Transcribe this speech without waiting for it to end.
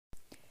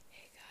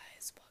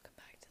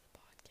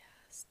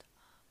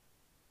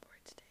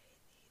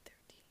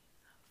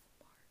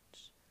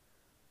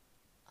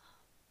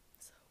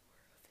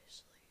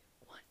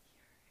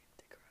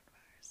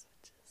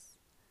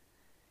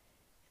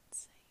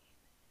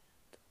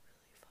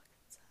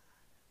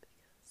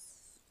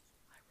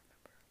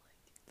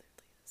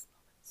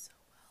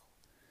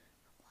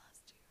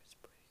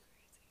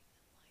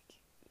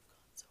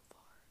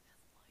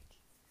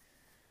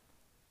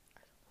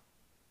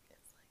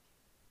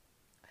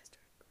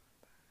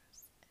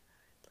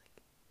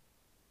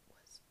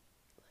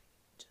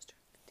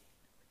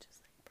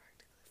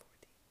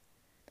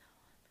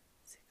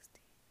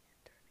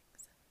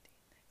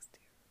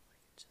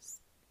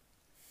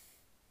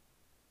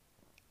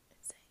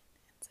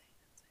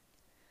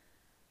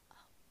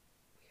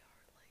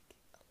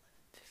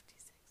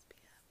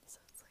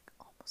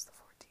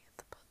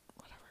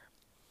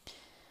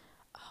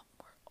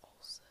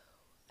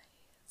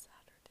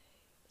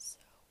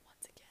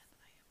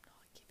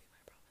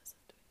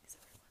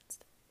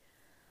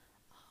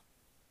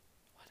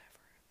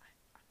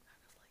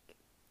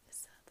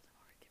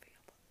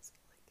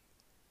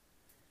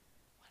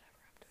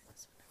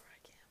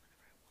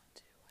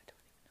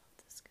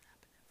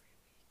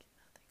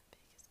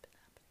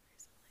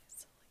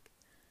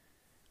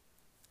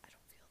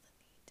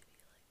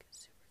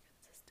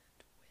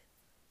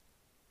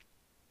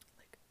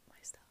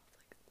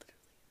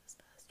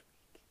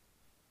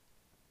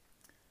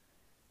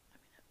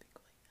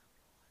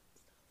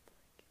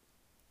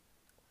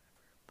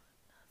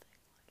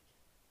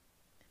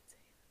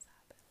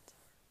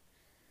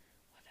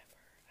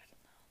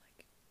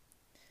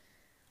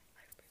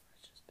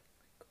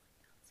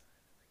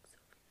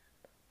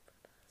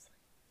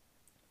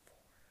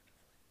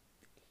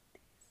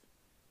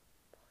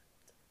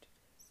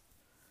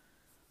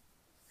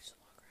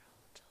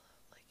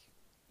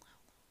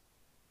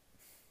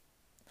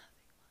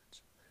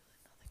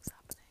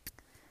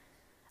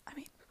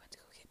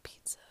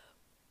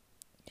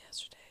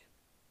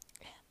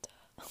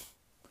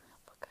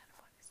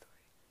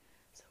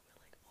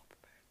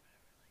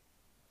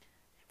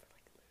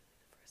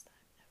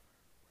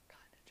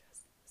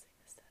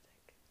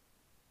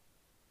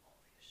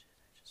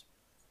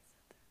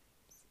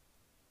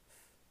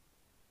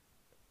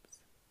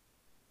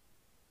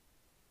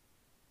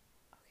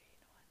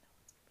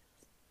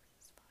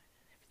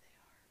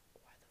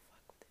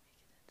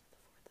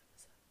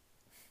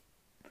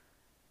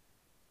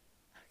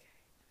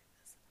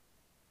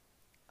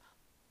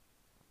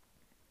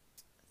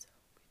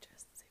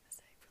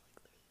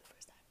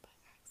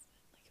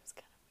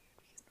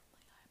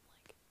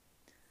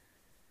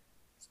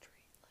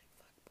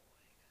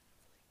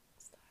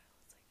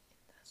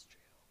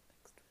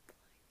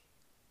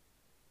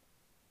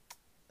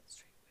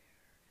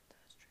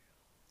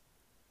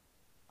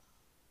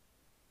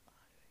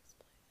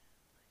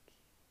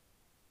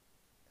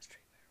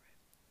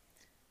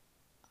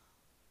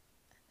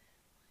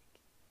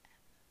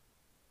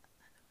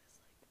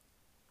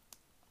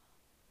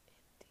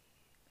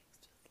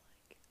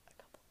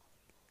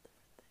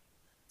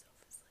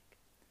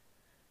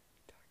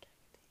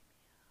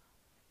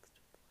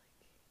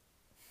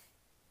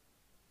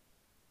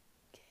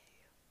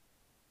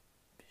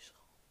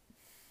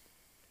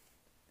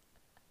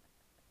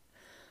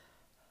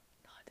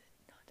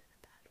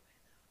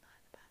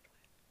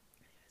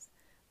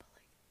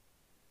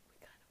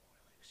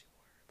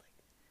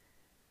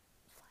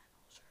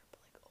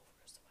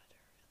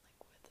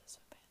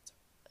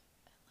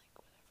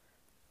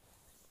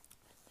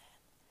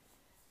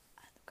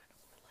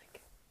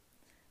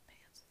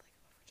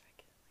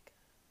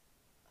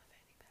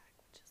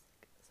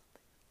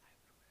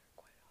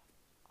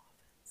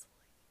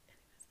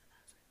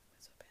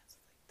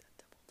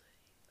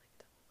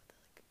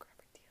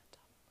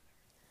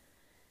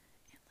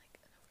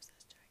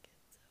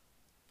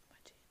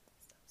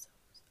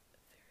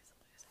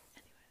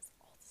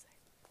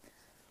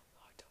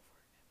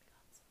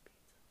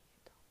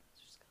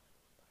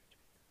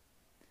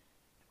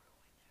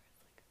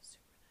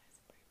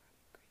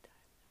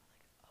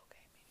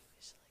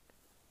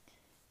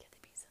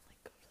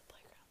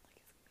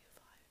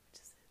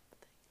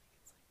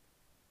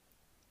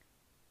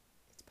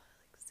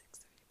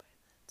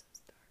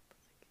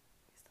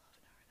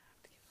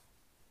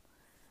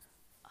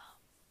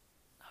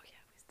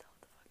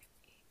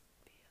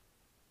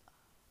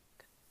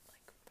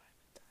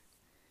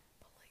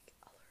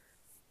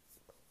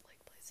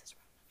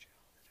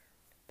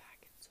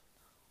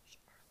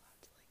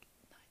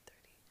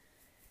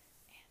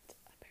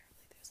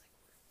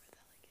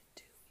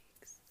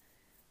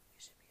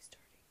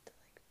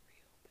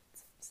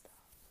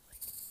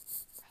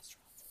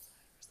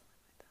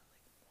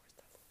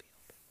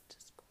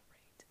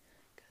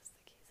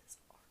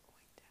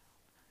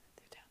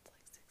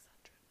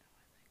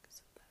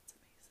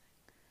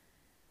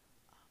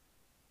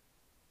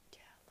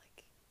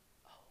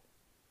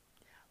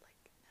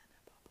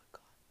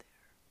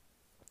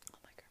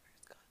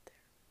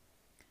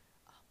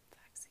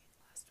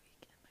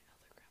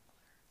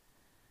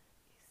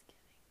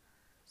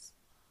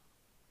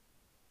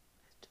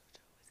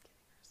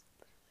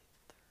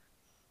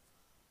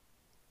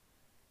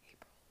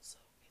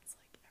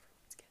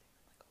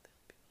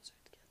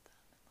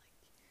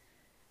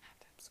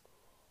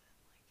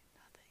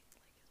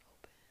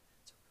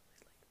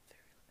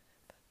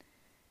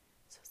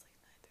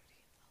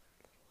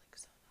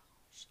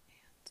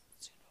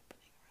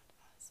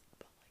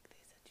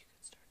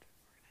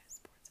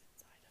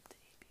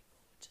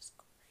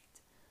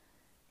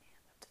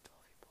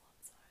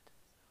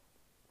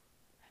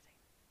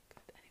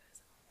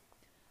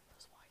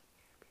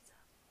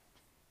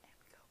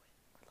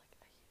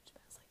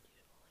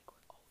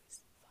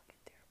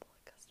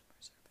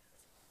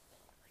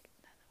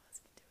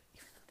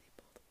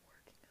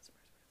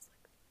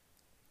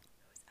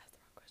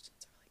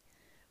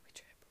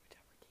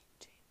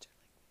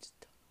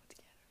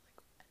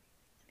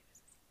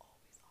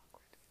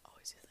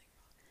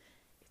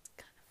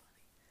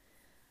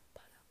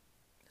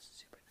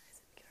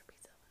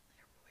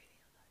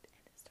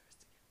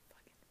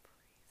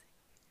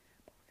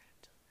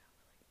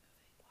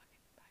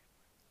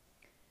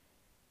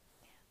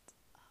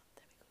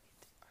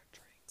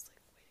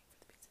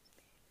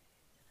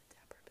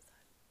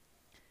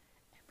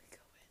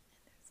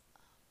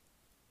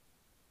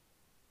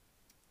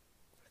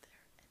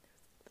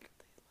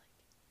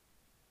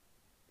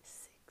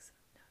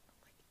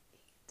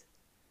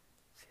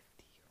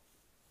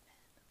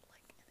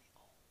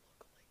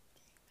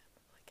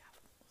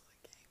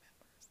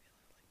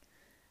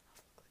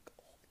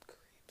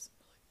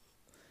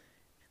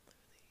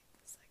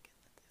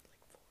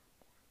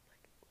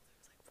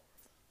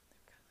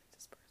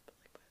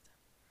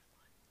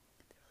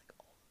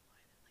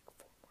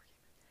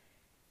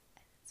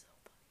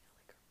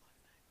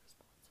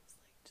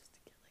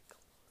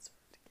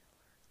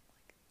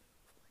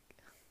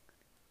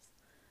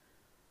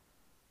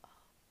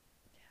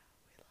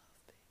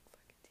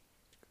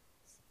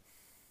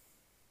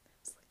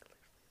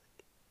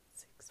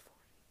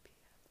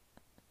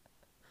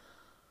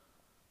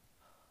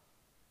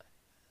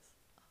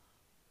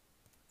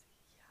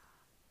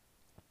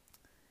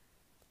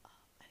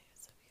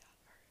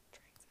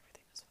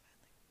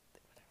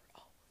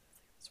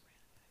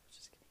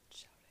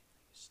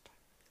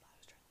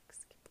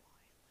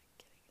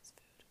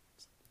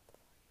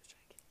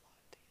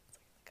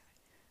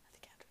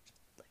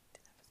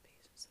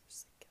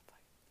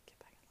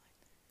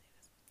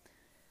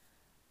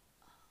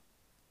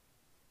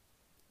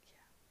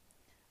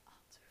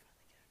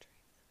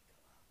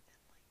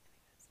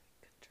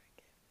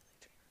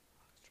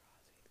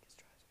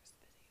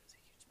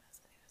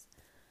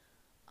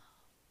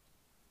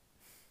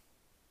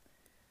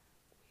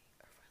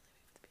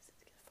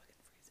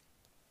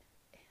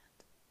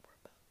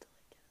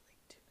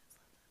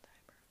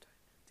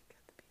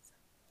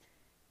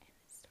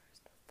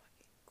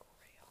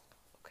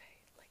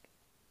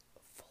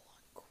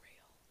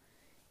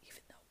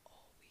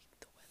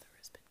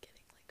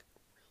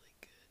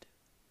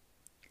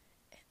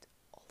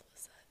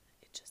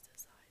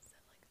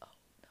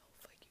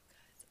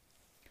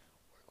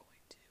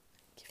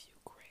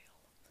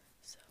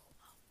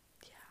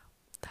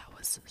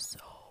was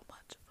so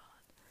much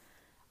fun.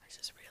 I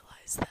just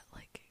realized that,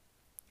 like,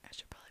 I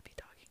should probably be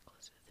talking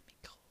closer to the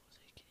micro so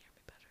you can hear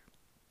me better.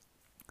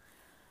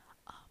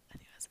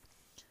 Anyways,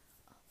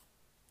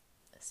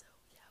 so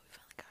yeah, we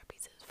finally got our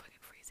pizza. It was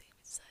fucking freezing.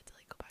 We decided to,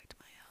 like, go back to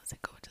my house and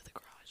go into the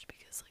garage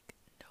because, like,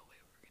 no way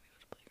we were gonna go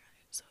to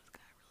playground. So it was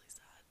kind of really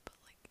sad, but,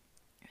 like,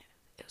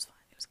 it was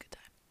fine. It was a good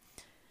time.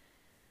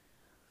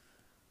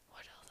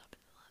 What else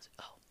happened in the last week?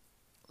 Oh,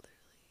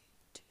 literally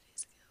 2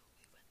 days ago,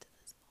 we went to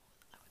this mall.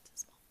 I went to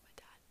this mall with my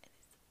dad, and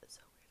it's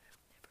so weird.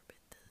 I've never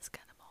been to this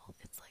kind of mall.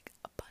 It's like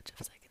a bunch of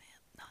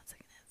not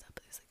secondhand stuff,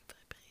 but it's like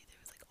there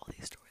was like all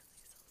these stores that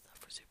sell stuff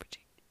for super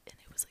cheap, and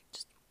it was like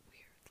just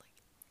weird. Like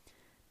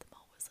the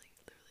mall was like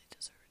literally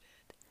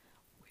deserted,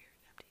 weird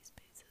empty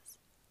spaces,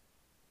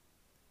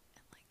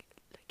 and like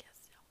I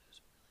guess it was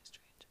really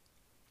strange.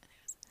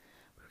 Anyways,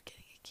 we were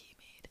getting a key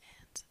made,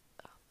 and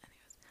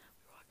anyways, we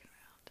were walking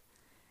around.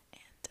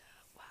 And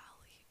while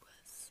he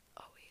was,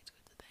 he had to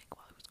go to the bank.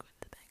 While he was going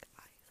to the bank,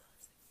 I saw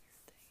this like,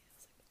 weird thing. It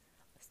was like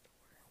a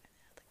store, and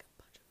it had like a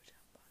bunch of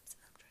pajama pants.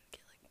 And I'm trying to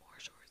get like more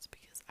shorts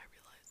because I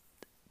realized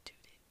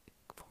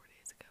 4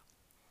 days ago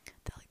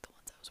that like the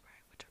ones I was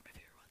wearing, which are my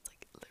favorite ones,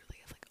 like literally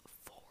have like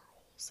 4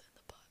 holes in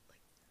the butt,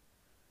 like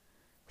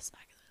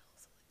smack in the middle.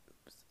 So like,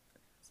 oops.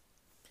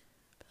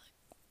 But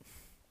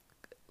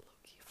like low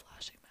key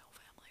flashing my whole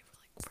family for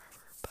like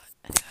forever. But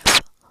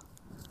anyways.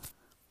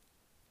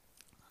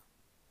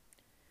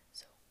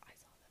 So I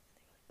saw them and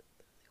they were like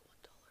literally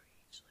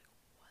 $1 each. Like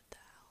what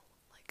the hell?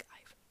 Like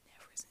I've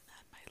never seen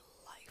that in my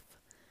life.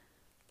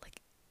 Like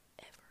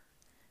ever.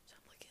 So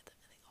I'm looking at them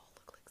and they all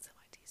look like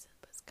semi-decent,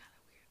 but it's kind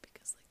of weird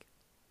because like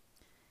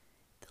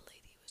the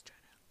lady was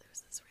there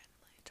was this random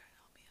lady trying to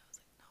help me. I was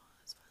like, no,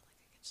 it's fine.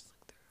 Like I can just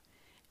look through.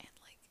 And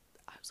like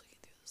I was looking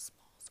through the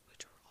smalls,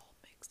 which were all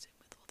mixed in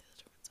with all the other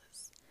different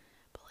sizes.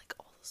 But like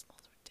all the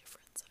smalls were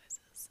different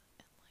sizes,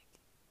 and like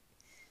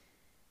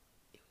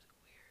it was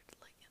weird,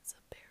 like, and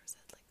some pairs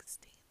had, like,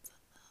 stains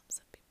on them,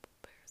 some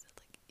pairs had,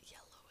 like,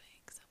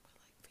 yellowing, some were,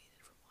 like,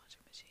 faded from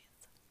washing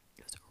machines.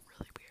 It was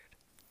really weird.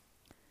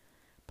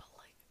 But,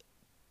 like,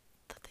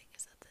 the thing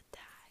is that the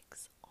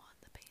tags on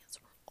the pants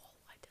were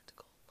all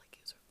identical, like,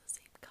 it was from the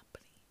same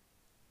company.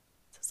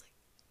 So it's like,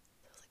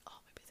 oh,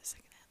 maybe they're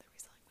secondhand, they're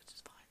reselling, which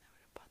is fine, I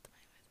would have bought them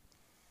anyways.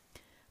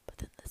 But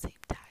then the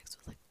same tags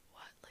was like,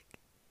 what, like,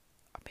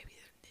 or maybe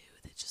they're new,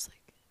 they just,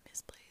 like,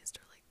 misplaced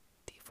or, like,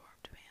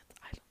 deformed pants,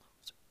 I don't know,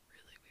 it was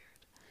really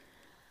weird.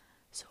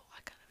 So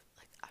I kind of,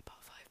 like, I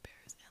bought 5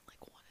 pairs, and,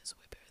 like, one is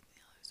way better than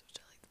the others, which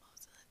I like the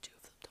most, and then 2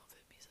 of them don't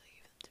fit me, so I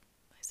gave them to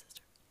my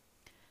sister.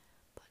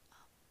 But,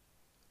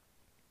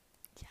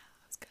 yeah,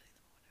 I was cutting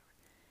them or whatever,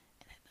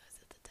 and I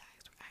noticed that the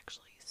tags were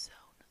actually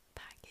sewn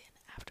back in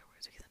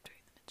afterwards, because I'm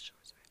turning them into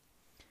shorts, right?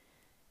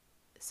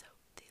 So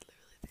they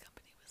literally, the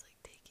company was, like,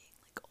 taking,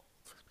 like, old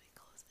Flippity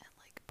clothes and,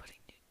 like,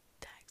 putting new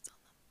tags on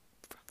them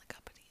from the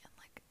company, and,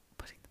 like,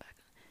 putting them back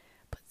on,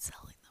 but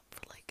selling them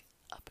for, like,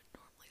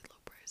 abnormally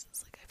low prices.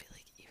 Like, I feel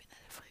like even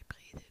at a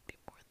Friperie, it'd be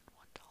more than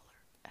 $1.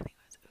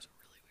 Anyways, it was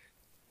really weird.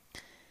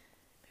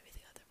 Maybe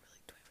they got them for,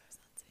 like, 25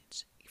 cents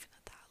each. Even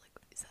at that, like,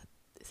 is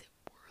it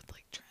worth,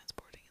 like,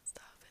 transporting and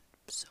stuff and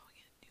sewing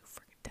a new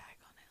freaking tag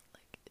on it?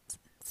 Like, it's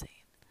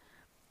insane.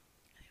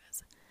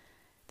 Anyways,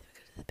 then we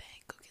go to the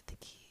bank, go get the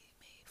key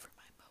made for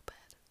my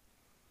moped,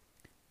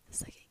 the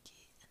second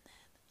key, and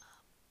then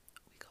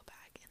we go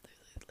back, and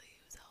literally the lady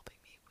who was helping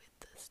me with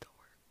the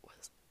store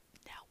was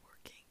now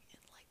working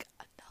in like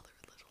another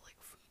little like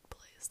food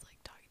place, like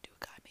talking to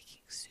a guy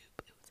making soup.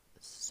 It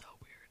was so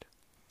weird.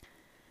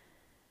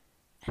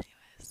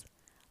 Anyways,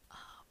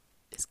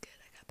 it's good.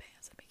 I got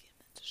pants. I'm making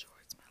them into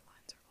shorts. My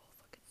lines are all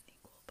fucking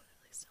equal, but at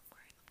least I'm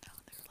wearing them now,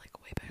 and they're like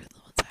way better than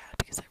the ones I had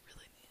because I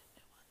really needed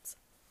new ones.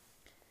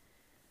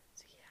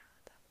 So yeah,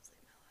 that was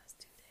like my last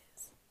 2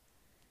 days.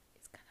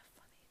 It's kind of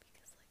funny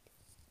because like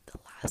the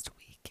last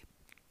week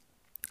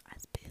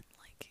has been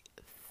like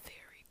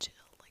very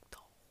chill. Like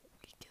the whole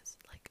week is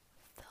like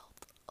felt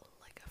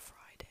like a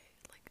Friday,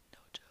 like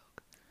no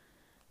joke.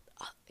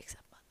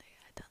 Except Monday,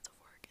 I had tons of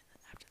work, and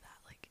then after that,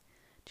 like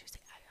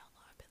Tuesday, I don't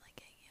know. I've been like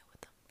hanging out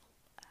with them,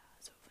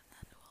 so we've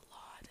been a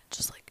lot and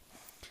just like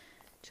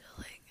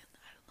chilling. And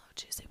I don't know.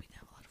 Tuesday we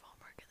didn't have a lot of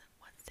homework, and then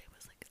Wednesday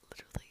was like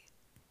literally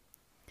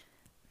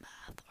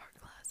math art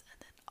class, and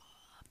then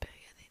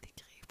période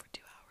intégrée for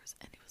 2 hours,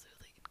 and it was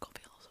literally une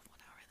conférence of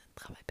 1 hour, and then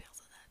travail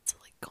personnel. So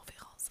like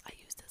conférence I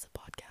used as a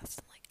podcast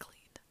and like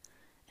cleaned,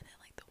 and then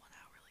like the 1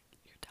 hour like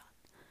you're done.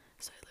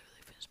 So I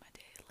literally finished my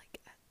day like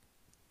at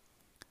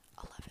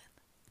 11,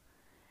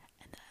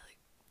 and then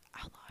I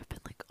don't know, I've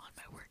been like on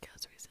my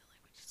workouts recently,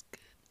 which is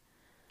good.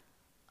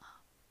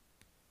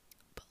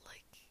 But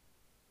like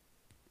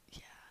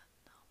yeah,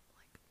 no,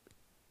 like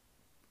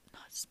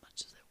not as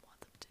much as